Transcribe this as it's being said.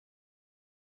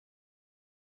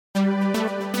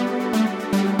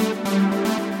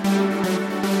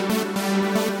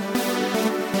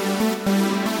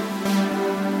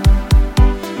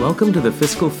Welcome to the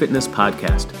Fiscal Fitness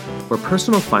Podcast, where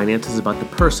personal finance is about the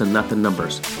person, not the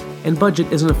numbers, and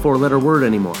budget isn't a four-letter word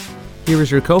anymore. Here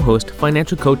is your co-host,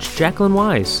 financial coach Jacqueline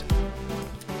Wise.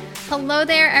 Hello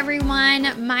there,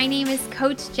 everyone. My name is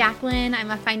Coach Jacqueline.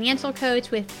 I'm a financial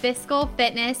coach with Fiscal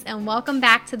Fitness, and welcome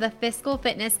back to the Fiscal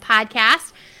Fitness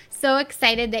Podcast. So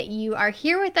excited that you are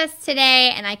here with us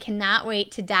today, and I cannot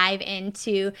wait to dive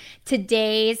into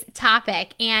today's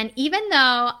topic. And even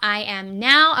though I am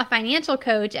now a financial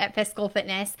coach at Fiscal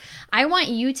Fitness, I want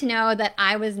you to know that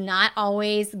I was not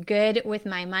always good with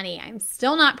my money. I'm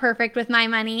still not perfect with my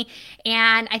money,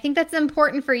 and I think that's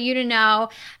important for you to know.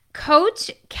 Coach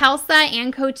Kelsa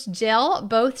and Coach Jill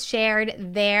both shared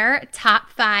their top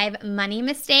 5 money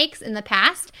mistakes in the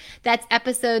past. That's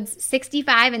episodes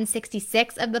 65 and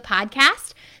 66 of the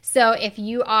podcast. So if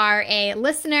you are a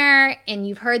listener and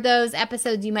you've heard those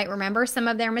episodes, you might remember some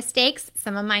of their mistakes.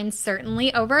 Some of mine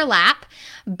certainly overlap,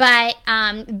 but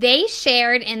they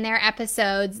shared in their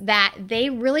episodes that they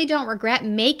really don't regret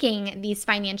making these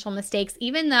financial mistakes,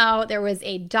 even though there was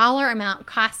a dollar amount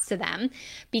cost to them,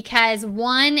 because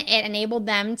one, it enabled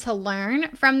them to learn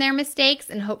from their mistakes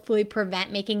and hopefully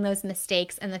prevent making those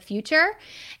mistakes in the future.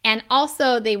 And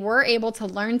also they were able to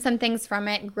learn some things from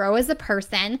it, grow as a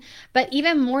person, but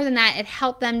even more than that, it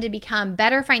helped them to become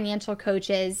better financial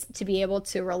coaches, to be able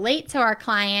to relate to our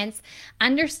clients,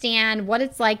 understand what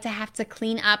it's like to have to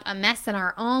clean up a mess in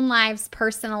our own lives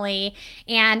personally.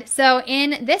 And so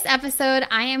in this episode,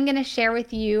 I am going to share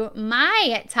with you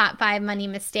my top 5 money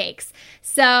mistakes.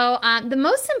 So the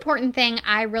most important thing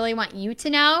I really want you to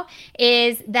know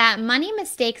is that money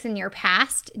mistakes in your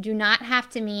past do not have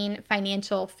to mean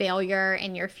financial failure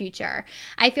in your future.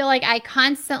 I feel like I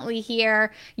constantly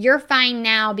hear, you're fine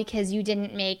now because you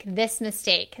didn't make this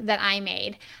mistake that I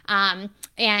made.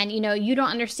 And you don't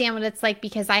understand what it's like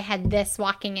because I had this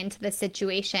walking into the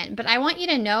situation. But I want you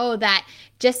to know that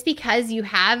just because you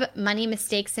have money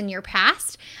mistakes in your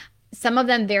past, some of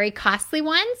them very costly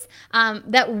ones,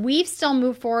 that we've still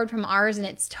moved forward from ours, and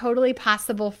it's totally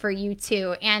possible for you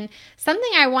too. And something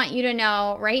I want you to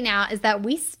know right now is that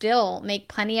we still make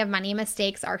plenty of money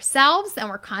mistakes ourselves, and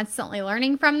we're constantly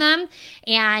learning from them.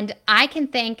 And I can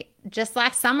think just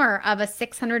last summer of a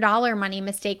 $600 money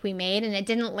mistake we made, and it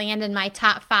didn't land in my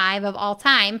top 5 of all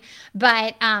time,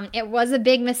 but it was a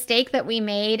big mistake that we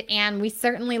made, and we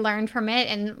certainly learned from it,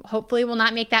 and hopefully we'll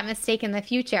not make that mistake in the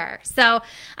future. So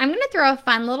I'm going to throw a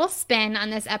fun little spin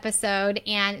on this episode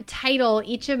and title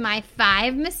each of my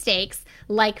 5 mistakes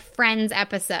like Friends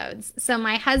episodes. So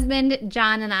my husband,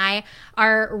 John, and I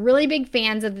are really big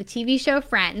fans of the TV show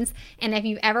Friends, and if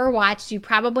you've ever watched, you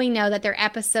probably know that their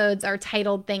episodes are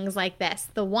titled things like this: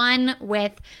 the one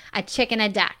with a chick and a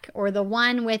duck, or the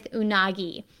one with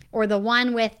unagi, or the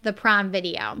one with the prom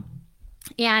video.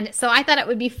 And so I thought it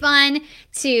would be fun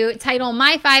to title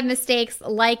my 5 mistakes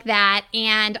like that,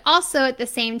 and also at the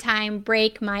same time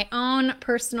break my own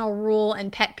personal rule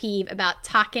and pet peeve about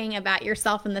talking about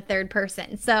yourself in the third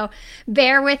person. So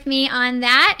bear with me on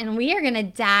that, and we are going to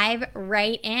dive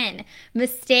right in.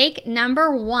 Mistake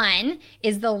number 1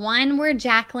 is the one where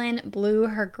Jacqueline blew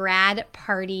her grad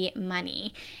party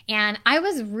money. And I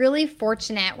was really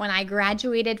fortunate when I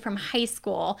graduated from high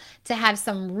school to have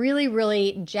some really,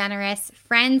 really generous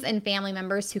friends and family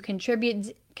members who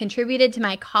contributed to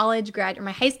my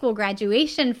my high school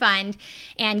graduation fund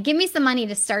and give me some money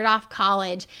to start off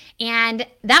college. And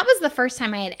that was the first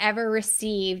time I had ever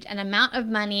received an amount of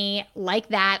money like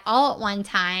that all at one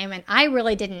time, and I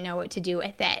really didn't know what to do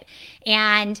with it.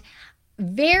 And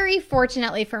very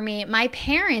fortunately for me, my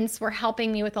parents were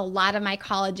helping me with a lot of my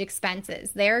college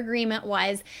expenses. Their agreement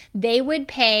was they would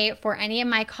pay for any of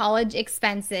my college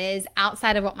expenses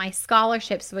outside of what my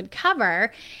scholarships would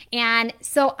cover. And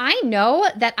so I know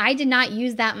that I did not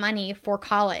use that money for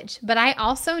college, but I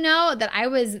also know that I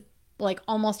was like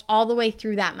almost all the way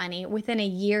through that money within a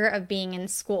year of being in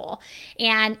school.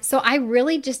 And so I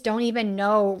really just don't even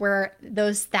know where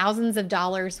those thousands of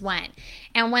dollars went.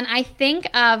 And when I think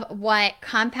of what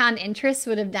compound interest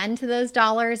would have done to those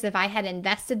dollars if I had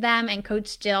invested them, and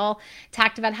Coach Jill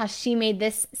talked about how she made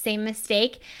this same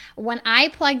mistake, when I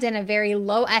plugged in a very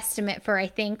low estimate for, I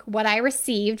think, what I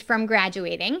received from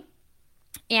graduating,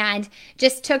 and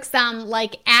just took some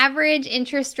like average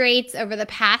interest rates over the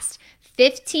past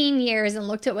 15 years and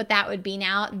looked at what that would be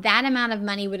now, that amount of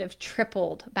money would have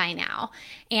tripled by now.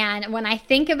 And when I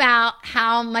think about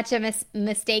how much of a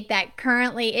mistake that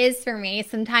currently is for me,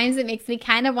 sometimes it makes me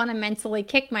kind of want to mentally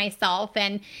kick myself.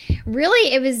 And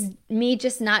really, it was me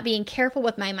just not being careful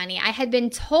with my money. I had been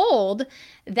told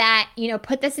that,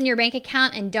 put this in your bank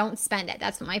account and don't spend it.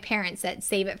 That's what my parents said.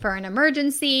 Save it for an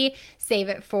emergency, save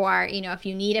it for, if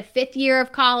you need a 5th year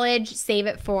of college, save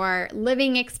it for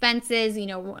living expenses,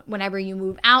 whenever you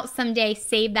move out someday,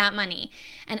 save that money.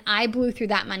 And I blew through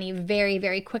that money very,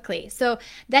 very quickly. So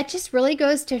that just really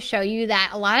goes to show you that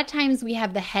a lot of times we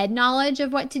have the head knowledge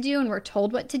of what to do and we're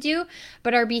told what to do,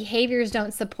 but our behaviors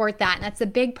don't support that. And that's a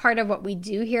big part of what we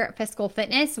do here at Fiscal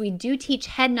Fitness. We do teach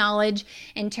head knowledge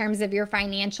in terms of your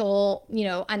financial,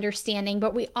 understanding,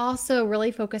 but we also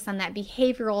really focus on that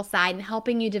behavioral side and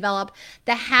helping you develop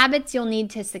the habits you'll need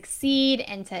to succeed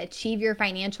and to achieve your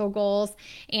financial goals.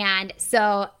 And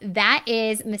so that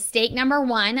is mistake number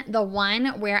 1, the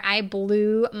one where I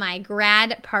blew my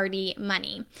grad party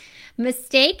money.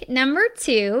 Mistake number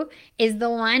 2 is the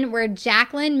one where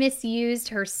Jacqueline misused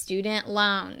her student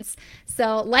loans.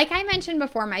 So like I mentioned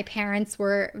before, my parents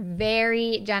were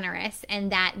very generous in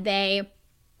that they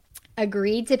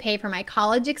agreed to pay for my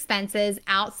college expenses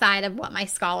outside of what my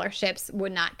scholarships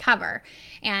would not cover.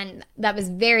 And that was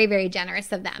very, very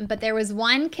generous of them. But there was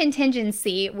one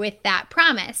contingency with that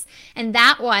promise, and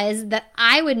that was that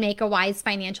I would make a wise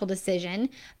financial decision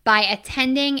by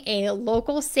attending a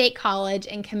local state college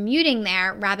and commuting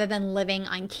there rather than living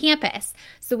on campus.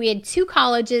 So we had 2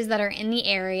 colleges that are in the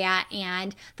area,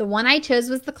 and the one I chose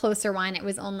was the closer one. It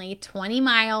was only 20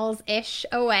 miles-ish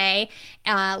away,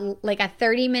 like a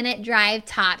 30-minute drive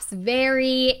tops,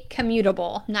 very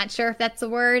commutable. Not sure if that's a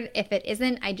word. If it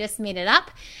isn't, I just made it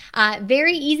up.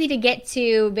 Very easy to get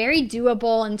to, very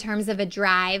doable in terms of a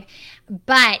drive,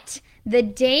 but the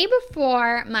day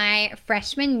before my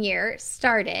freshman year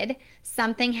started,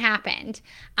 something happened.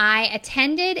 I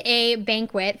attended a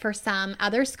banquet for some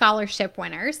other scholarship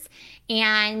winners,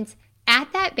 and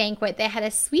at that banquet, they had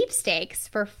a sweepstakes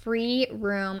for free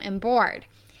room and board.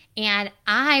 And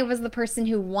I was the person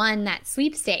who won that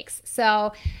sweepstakes.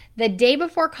 So the day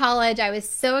before college, I was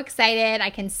so excited. I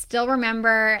can still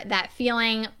remember that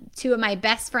feeling. 2 of my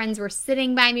best friends were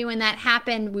sitting by me when that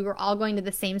happened. We were all going to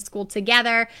the same school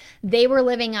together. They were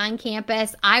living on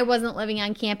campus. I wasn't living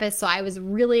on campus, so I was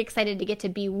really excited to get to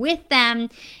be with them.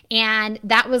 And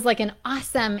that was like an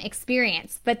awesome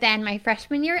experience. But then my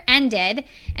freshman year ended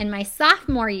and my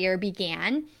sophomore year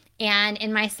began. And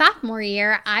in my sophomore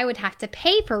year, I would have to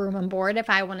pay for room and board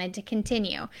if I wanted to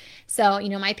continue. So,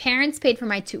 my parents paid for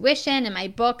my tuition and my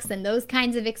books and those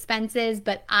kinds of expenses,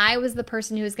 but I was the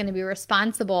person who was going to be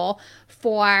responsible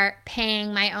for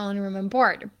paying my own room and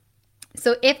board.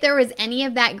 So if there was any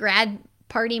of that grad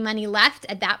party money left,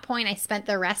 at that point I spent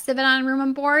the rest of it on room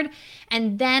and board,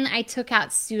 and then I took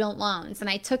out student loans, and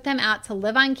I took them out to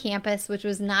live on campus, which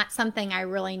was not something I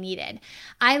really needed.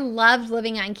 I loved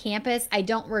living on campus. I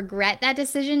don't regret that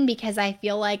decision because I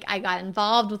feel like I got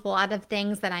involved with a lot of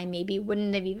things that I maybe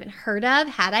wouldn't have even heard of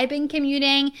had I been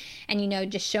commuting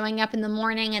and just showing up in the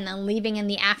morning and then leaving in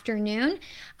the afternoon.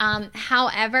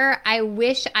 However, I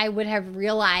wish I would have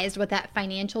realized what that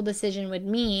financial decision would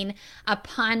mean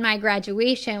upon my graduation,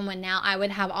 when now I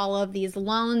would have all of these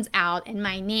loans out in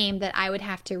my name that I would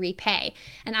have to repay.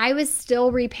 And I was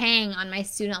still repaying on my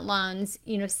student loans,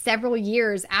 several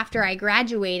years after I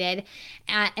graduated.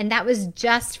 And that was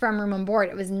just from room and board.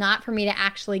 It was not for me to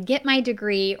actually get my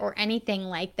degree or anything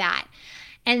like that.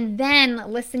 And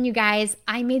then, listen, you guys,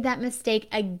 I made that mistake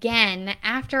again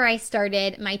after I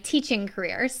started my teaching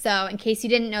career. So in case you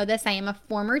didn't know this, I am a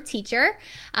former teacher,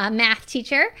 a math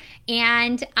teacher,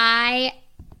 and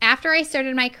after I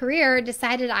started my career,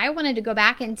 decided I wanted to go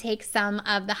back and take some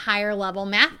of the higher level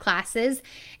math classes.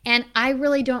 And I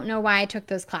really don't know why I took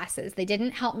those classes. They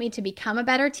didn't help me to become a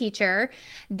better teacher.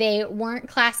 They weren't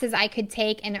classes I could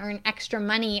take and earn extra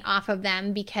money off of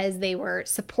them because they were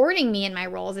supporting me in my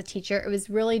role as a teacher. It was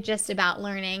really just about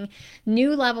learning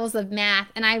new levels of math.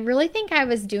 And I really think I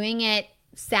was doing it,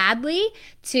 sadly,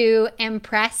 to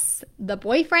impress the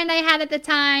boyfriend I had at the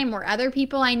time or other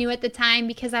people I knew at the time,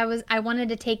 because I wanted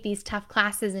to take these tough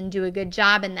classes and do a good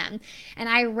job in them. And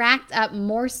I racked up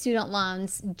more student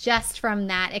loans just from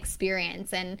that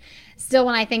experience. And still,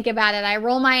 when I think about it, I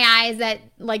roll my eyes at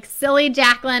like silly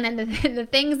Jacqueline and the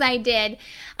things I did.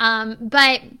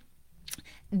 But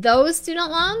those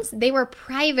student loans, they were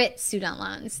private student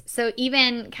loans. So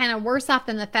even kind of worse off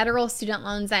than the federal student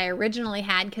loans I originally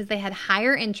had, because they had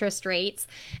higher interest rates.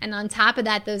 And on top of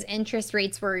that, those interest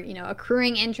rates were,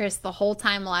 accruing interest the whole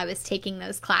time while I was taking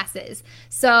those classes.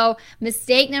 So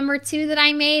mistake number 2 that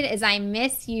I made is I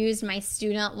misused my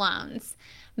student loans.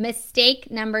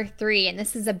 Mistake number 3, and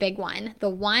this is a big one, the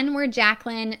one where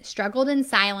Jacqueline struggled in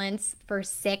silence for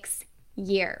 6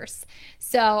 years.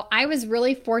 So I was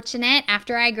really fortunate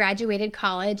after I graduated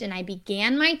college and I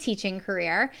began my teaching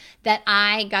career that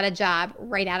I got a job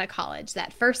right out of college.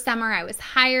 That first summer I was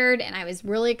hired and I was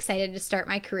really excited to start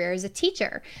my career as a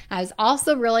teacher. I was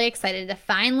also really excited to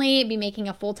finally be making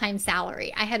a full-time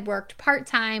salary. I had worked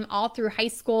part-time all through high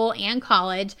school and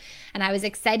college, and I was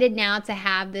excited now to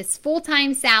have this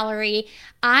full-time salary.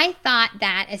 I thought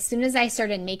that as soon as I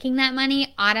started making that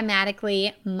money,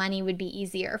 automatically money would be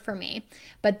easier for me.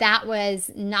 But that was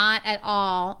not at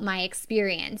all my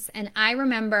experience. And I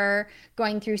remember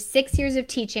going through 6 years of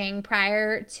teaching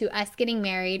prior to us getting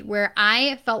married where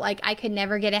I felt like I could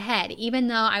never get ahead. Even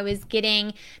though I was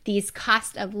getting these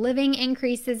cost of living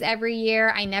increases every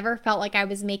year, I never felt like I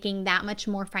was making that much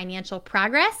more financial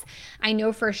progress. I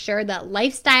know for sure that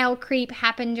lifestyle creep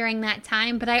happened during that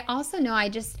time, but I also know I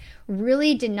just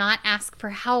really did not ask for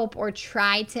help or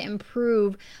try to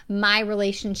improve my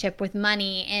relationship with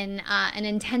money in an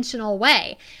intentional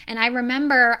way. And I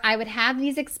remember I would have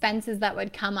these expenses that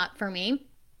would come up for me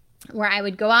where I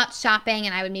would go out shopping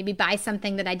and I would maybe buy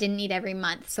something that I didn't need every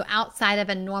month, so outside of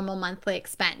a normal monthly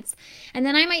expense. And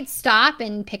then I might stop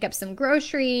and pick up some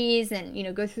groceries and,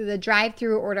 go through the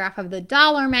drive-through, order off of the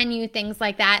dollar menu, things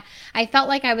like that. I felt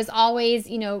like I was always,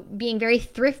 being very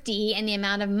thrifty in the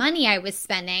amount of money I was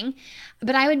spending.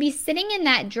 But I would be sitting in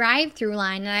that drive-through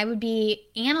line and I would be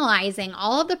analyzing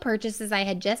all of the purchases I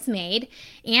had just made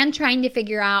and trying to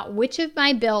figure out which of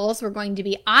my bills were going to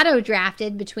be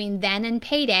auto-drafted between then and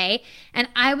payday. And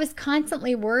I was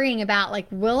constantly worrying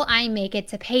about, will I make it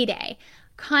to payday?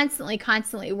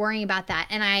 Constantly worrying about that.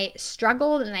 And I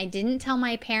struggled and I didn't tell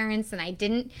my parents and I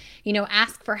didn't,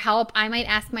 ask for help. I might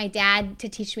ask my dad to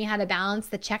teach me how to balance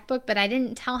the checkbook, but I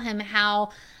didn't tell him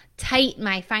how tight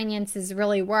my finances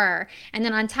really were. And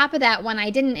then on top of that, when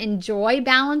I didn't enjoy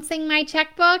balancing my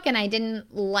checkbook and I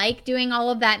didn't like doing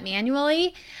all of that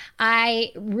manually,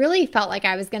 I really felt like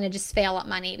I was going to just fail at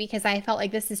money because I felt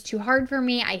like this is too hard for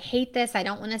me. I hate this. I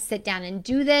don't want to sit down and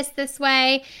do this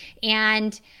way.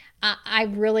 And I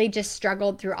really just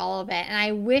struggled through all of it. And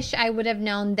I wish I would have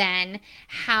known then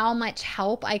how much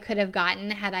help I could have gotten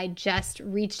had I just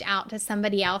reached out to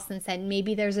somebody else and said,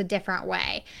 maybe there's a different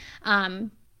way.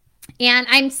 And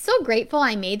I'm so grateful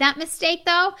I made that mistake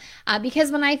though,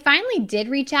 because when I finally did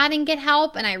reach out and get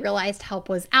help and I realized help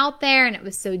was out there and it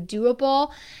was so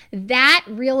doable, that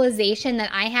realization that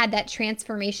I had, that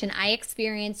transformation I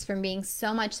experienced from being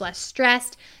so much less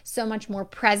stressed, so much more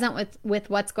present with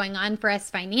what's going on for us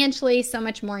financially, so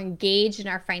much more engaged in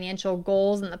our financial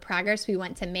goals and the progress we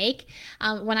want to make.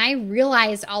 When I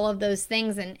realized all of those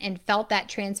things and felt that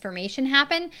transformation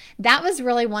happen, that was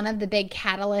really one of the big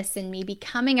catalysts in me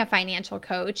becoming a financial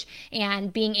coach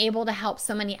and being able to help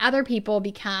so many other people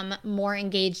become more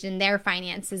engaged in their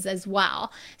finances as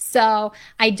well. So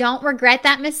I don't regret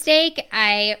that mistake.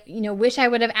 I, wish I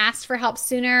would have asked for help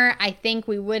sooner. I think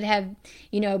we would have,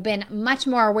 been much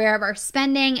more aware of our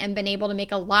spending and been able to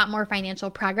make a lot more financial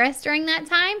progress during that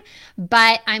time.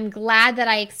 But I'm glad that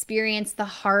I experienced the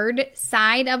hard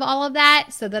side of all of that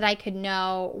so that I could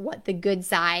know what the good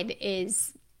side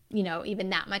is, even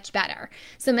that much better.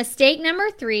 So mistake number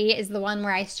 3 is the one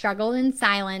where I struggled in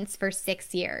silence for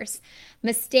 6 years.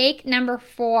 Mistake number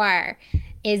 4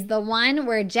 is the one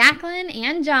where Jacqueline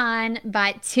and John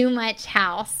bought too much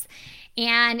house.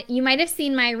 And you might have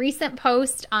seen my recent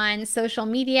post on social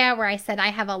media where I said I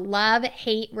have a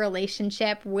love-hate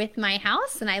relationship with my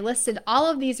house. And I listed all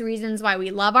of these reasons why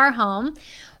we love our home.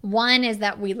 One is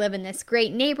that we live in this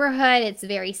great neighborhood. It's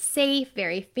very safe,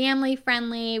 very family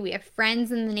friendly. We have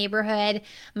friends in the neighborhood.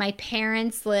 My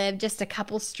parents live just a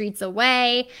couple streets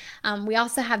away. We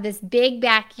also have this big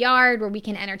backyard where we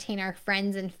can entertain our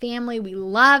friends and family. We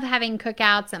love having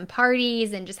cookouts and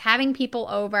parties and just having people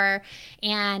over.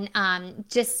 And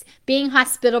just being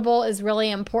hospitable is really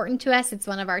important to us. It's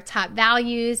one of our top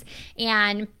values.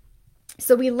 And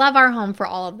so we love our home for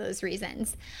all of those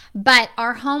reasons. But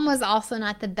our home was also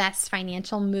not the best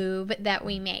financial move that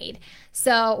we made.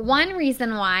 So one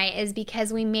reason why is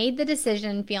because we made the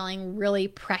decision feeling really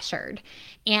pressured.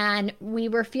 And we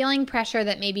were feeling pressure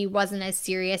that maybe wasn't as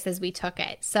serious as we took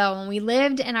it. So when we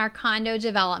lived in our condo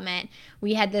development,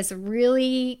 we had this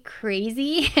really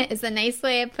crazy, is a nice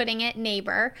way of putting it,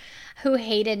 neighbor who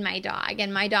hated my dog.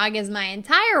 And my dog is my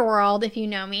entire world, if you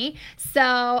know me.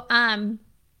 So,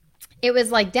 it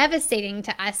was like devastating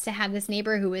to us to have this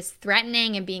neighbor who was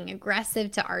threatening and being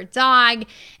aggressive to our dog,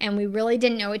 and we really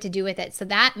didn't know what to do with it. So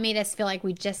that made us feel like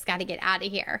we just got to get out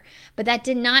of here. But that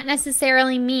did not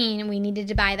necessarily mean we needed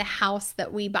to buy the house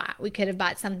that we bought. We could have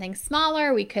bought something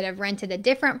smaller. We could have rented a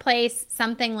different place,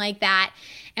 something like that.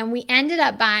 And we ended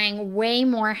up buying way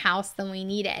more house than we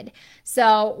needed.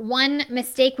 So one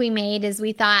mistake we made is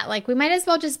we thought, like, we might as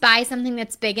well just buy something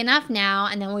that's big enough now,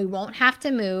 and then we won't have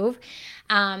to move.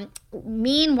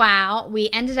 Meanwhile, we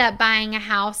ended up buying a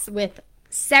house with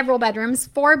several bedrooms,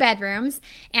 4 bedrooms,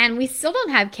 and we still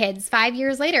don't have kids 5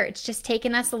 years later. It's just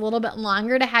taken us a little bit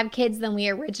longer to have kids than we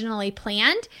originally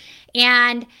planned.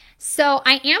 And so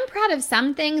I am proud of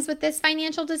some things with this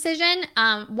financial decision.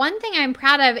 One thing I'm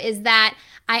proud of is that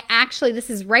this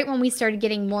is right when we started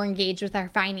getting more engaged with our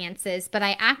finances, but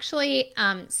I actually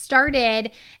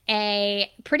started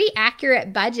a pretty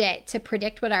accurate budget to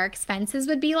predict what our expenses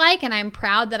would be like, and I'm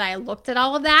proud that I looked at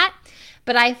all of that.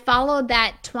 But I followed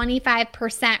that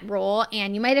 25% rule,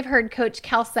 and you might have heard Coach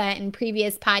Kelsa in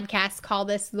previous podcasts call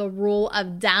this the rule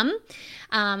of dumb,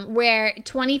 where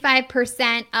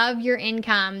 25% of your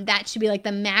income, that should be like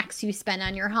the max you spend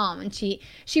on your home. And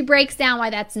she breaks down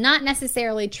why that's not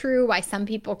necessarily true, why some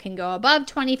people can go above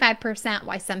 25%,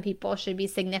 why some people should be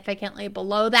significantly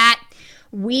below that.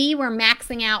 We were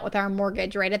maxing out with our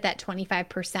mortgage right at that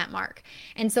 25% mark.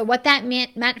 And so what that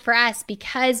meant for us,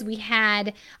 because we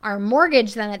had our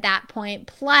mortgage then at that point,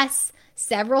 plus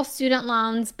several student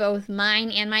loans, both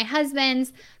mine and my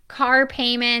husband's, car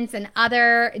payments, and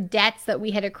other debts that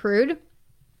we had accrued.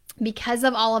 Because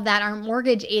of all of that, our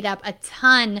mortgage ate up a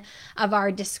ton of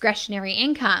our discretionary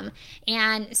income.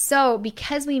 And so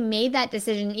because we made that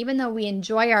decision, even though we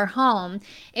enjoy our home,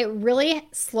 it really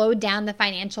slowed down the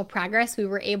financial progress we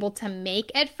were able to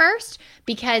make at first,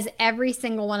 because every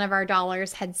single one of our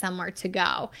dollars had somewhere to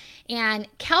go. And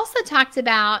Kelsa talked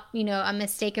about, a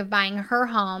mistake of buying her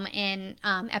home in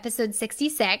episode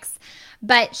 66.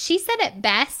 But she said it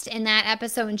best in that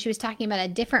episode when she was talking about a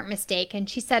different mistake. And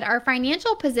she said, our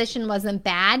financial position wasn't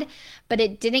bad, but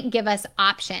it didn't give us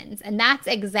options. And that's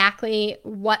exactly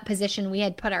what position we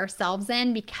had put ourselves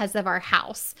in because of our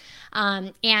house.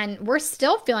 And we're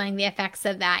still feeling the effects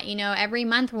of that. Every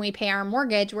month when we pay our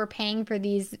mortgage, we're paying for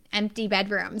these empty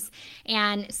bedrooms.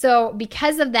 And so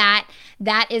because of that,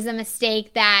 that is a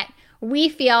mistake that we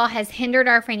feel has hindered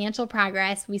our financial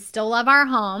progress. We still love our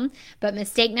home, but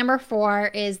mistake number 4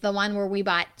 is the one where we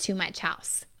bought too much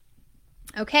house.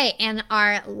 Okay, and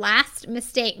our last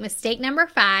mistake number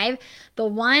 5, the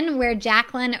one where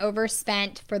Jacqueline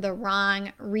overspent for the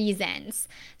wrong reasons.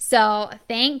 So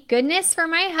thank goodness for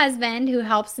my husband who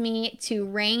helps me to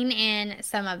rein in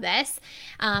some of this.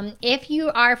 If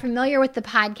you are familiar with the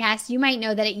podcast, you might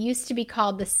know that it used to be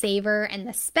called the Saver and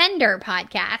the Spender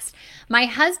podcast. My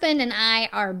husband and I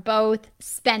are both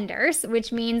spenders,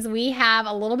 which means we have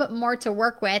a little bit more to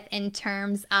work with in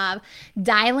terms of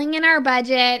dialing in our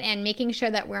budget and making sure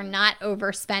that we're not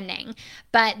overspending.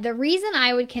 But the reason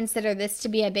I would consider this to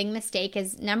be a big mistake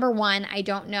is, number 1, I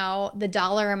don't know the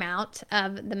dollar amount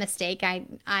of the mistake.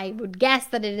 I would guess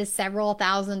that it is several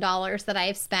 $1,000s that I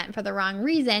have spent for the wrong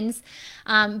reasons.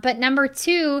 But number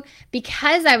 2,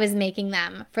 because I was making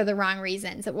them for the wrong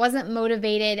reasons, it wasn't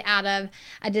motivated out of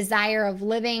a desire of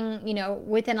living,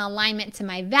 within alignment to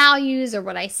my values or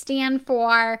what I stand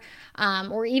for,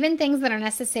 or even things that are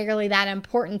necessarily that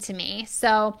important to me.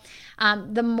 So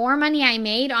the more money I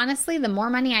made, honestly, the more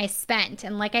money I spent.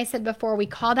 And like I said before, we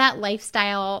call that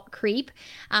lifestyle creep.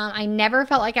 I never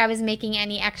felt like I was making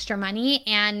any extra money.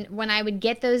 And when I would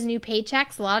get those new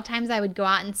paychecks, a lot of times I would go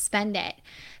out and spend it.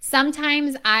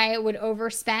 Sometimes I would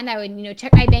overspend. I would,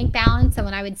 check my bank balance. And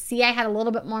when I would see I had a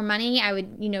little bit more money, I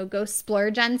would, go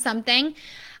splurge on something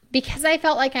because I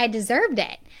felt like I deserved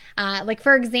it. Like,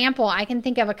 for example, I can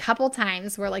think of a couple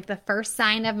times where, like, the first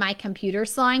sign of my computer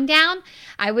slowing down,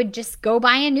 I would just go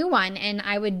buy a new one, and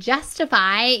I would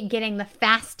justify getting the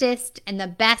fastest and the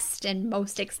best and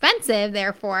most expensive,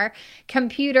 therefore,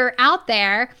 computer out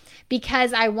there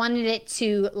because I wanted it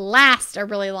to last a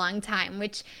really long time,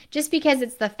 which just because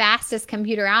it's the fastest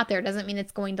computer out there doesn't mean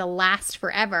it's going to last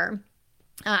forever.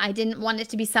 I didn't want it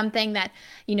to be something that,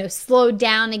 slowed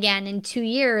down again in 2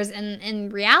 years. And in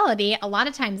reality, a lot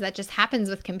of times that just happens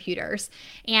with computers.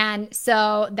 And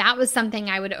so that was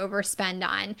something I would overspend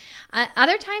on.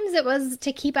 Other times it was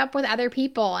to keep up with other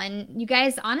people. And you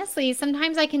guys, honestly,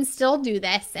 sometimes I can still do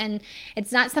this. And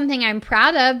it's not something I'm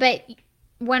proud of, but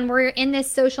when we're in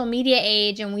this social media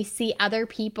age and we see other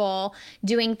people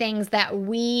doing things that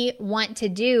we want to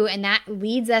do and that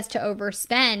leads us to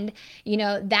overspend,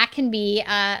 that can be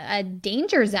a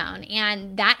danger zone.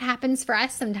 And that happens for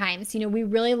us sometimes. We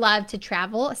really love to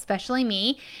travel, especially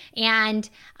me. And,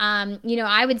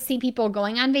 I would see people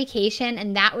going on vacation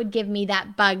and that would give me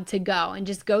that bug to go and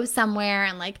just go somewhere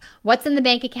and like, what's in the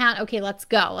bank account? Okay, let's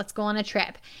go. Let's go on a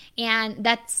trip. And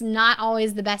that's not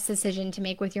always the best decision to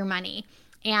make with your money.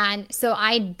 And so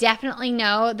I definitely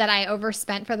know that I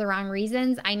overspent for the wrong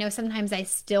reasons. I know sometimes I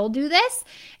still do this.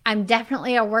 I'm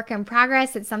definitely a work in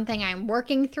progress. It's something I'm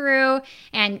working through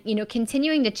and,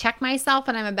 continuing to check myself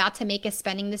when I'm about to make a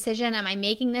spending decision. Am I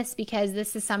making this because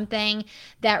this is something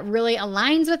that really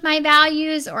aligns with my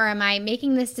values, or am I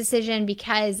making this decision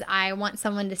because I want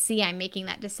someone to see I'm making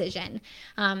that decision?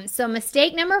 So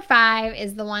mistake number 5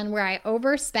 is the one where I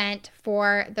overspent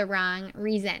for the wrong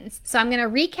reasons. So I'm going to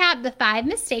recap the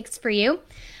 5 mistakes for you.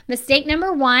 Mistake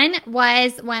number 1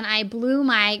 was when I blew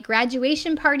my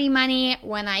graduation party money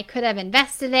when I could have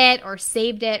invested it or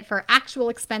saved it for actual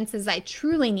expenses I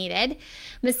truly needed.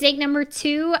 Mistake number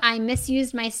 2, I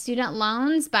misused my student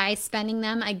loans by spending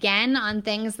them again on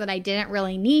things that I didn't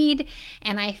really need.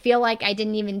 And I feel like I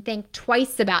didn't even think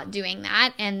twice about doing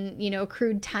that and,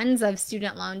 accrued tons of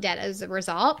student loan debt as a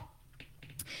result.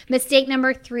 Mistake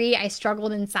number 3, I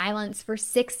struggled in silence for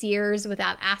 6 years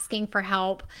without asking for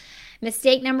help.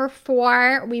 Mistake number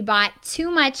 4, we bought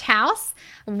too much house,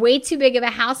 way too big of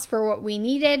a house for what we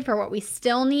needed, for what we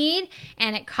still need,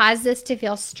 and it caused us to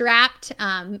feel strapped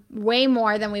way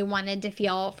more than we wanted to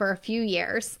feel for a few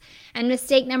years. And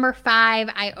mistake number 5,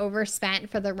 I overspent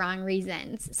for the wrong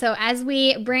reasons. So as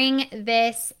we bring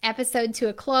this episode to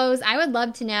a close, I would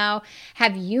love to know,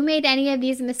 have you made any of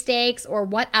these mistakes, or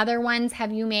what other ones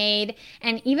have you made?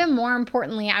 And even more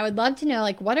importantly, I would love to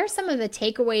know, what are some of the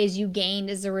takeaways you gained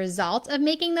as a result of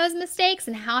making those mistakes,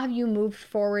 and how have you moved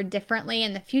forward differently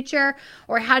in the future,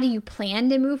 or how do you plan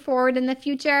to move forward in the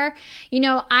future?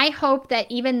 I hope that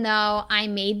even though I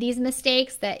made these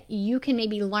mistakes, that you can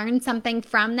maybe learn something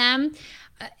from them.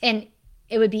 And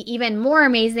it would be even more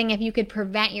amazing if you could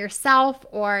prevent yourself,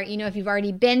 or, if you've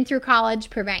already been through college,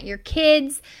 prevent your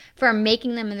kids from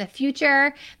making them in the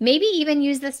future. Maybe even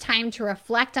use this time to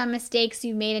reflect on mistakes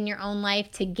you've made in your own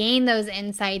life to gain those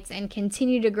insights and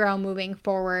continue to grow moving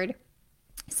forward.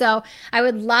 So I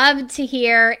would love to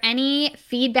hear any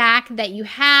feedback that you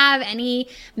have, any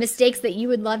mistakes that you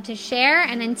would love to share.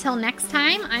 And until next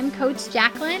time, I'm Coach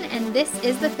Jacqueline, and this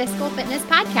is the Fiscal Fitness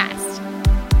Podcast.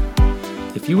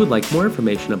 If you would like more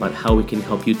information about how we can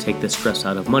help you take the stress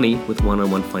out of money with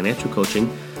one-on-one financial coaching,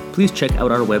 please check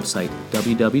out our website,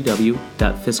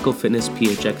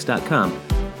 www.fiscalfitnessphx.com.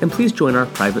 And please join our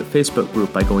private Facebook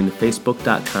group by going to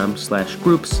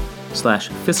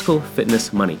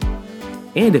facebook.com/groups/fiscalfitnessmoney.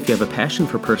 And if you have a passion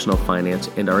for personal finance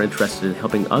and are interested in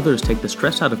helping others take the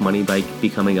stress out of money by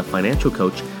becoming a financial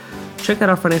coach, check out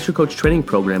our financial coach training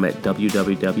program at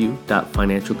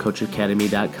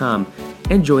www.financialcoachacademy.com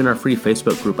and join our free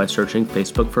Facebook group by searching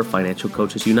Facebook for Financial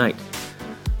Coaches Unite.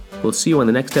 We'll see you on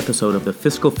the next episode of the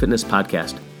Fiscal Fitness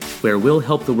Podcast, where we'll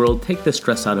help the world take the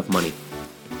stress out of money.